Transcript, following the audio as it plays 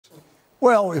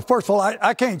Well, first of all,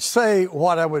 I can't say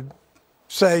what I would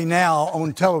say now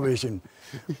on television,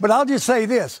 but I'll just say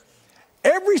this.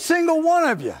 Every single one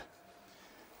of you,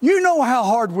 you know how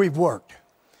hard we've worked.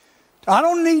 I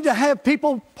don't need to have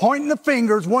people pointing the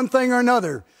fingers one thing or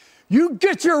another. You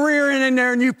get your rear end in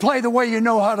there and you play the way you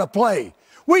know how to play.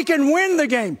 We can win the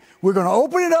game. We're going to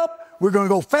open it up. We're going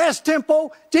to go fast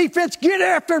tempo. Defense, get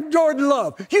after Jordan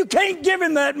Love. You can't give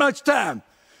him that much time.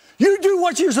 You do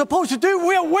what you're supposed to do,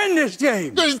 we'll win this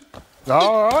game.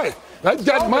 All right. That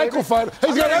got Michael fired.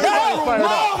 He's got everybody fired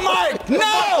up. No, Mike,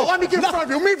 no. Let me get in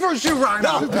front of you. Me first, you, Ryan.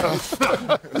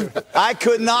 I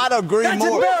could not agree That's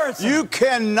more. embarrassing. You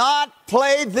cannot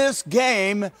play this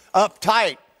game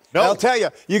uptight. No. I'll tell you,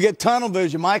 you get tunnel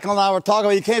vision. Michael and I were talking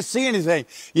about you can't see anything.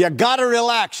 You got to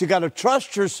relax. You got to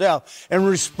trust yourself and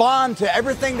respond to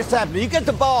everything that's happening. You get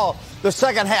the ball the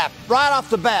second half, right off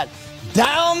the bat.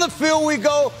 Down the field we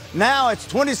go. Now it's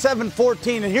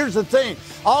 27-14. And here's the thing.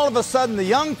 All of a sudden, the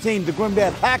young team, the Green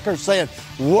Bay Packers, saying,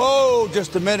 whoa,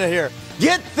 just a minute here.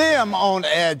 Get them on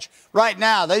edge. Right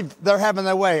now, they're having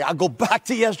their way. I go back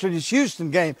to yesterday's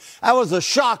Houston game. That was a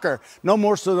shocker. No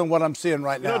more so than what I'm seeing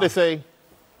right now. You know what they say?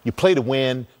 You play to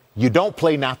win. You don't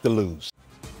play not to lose.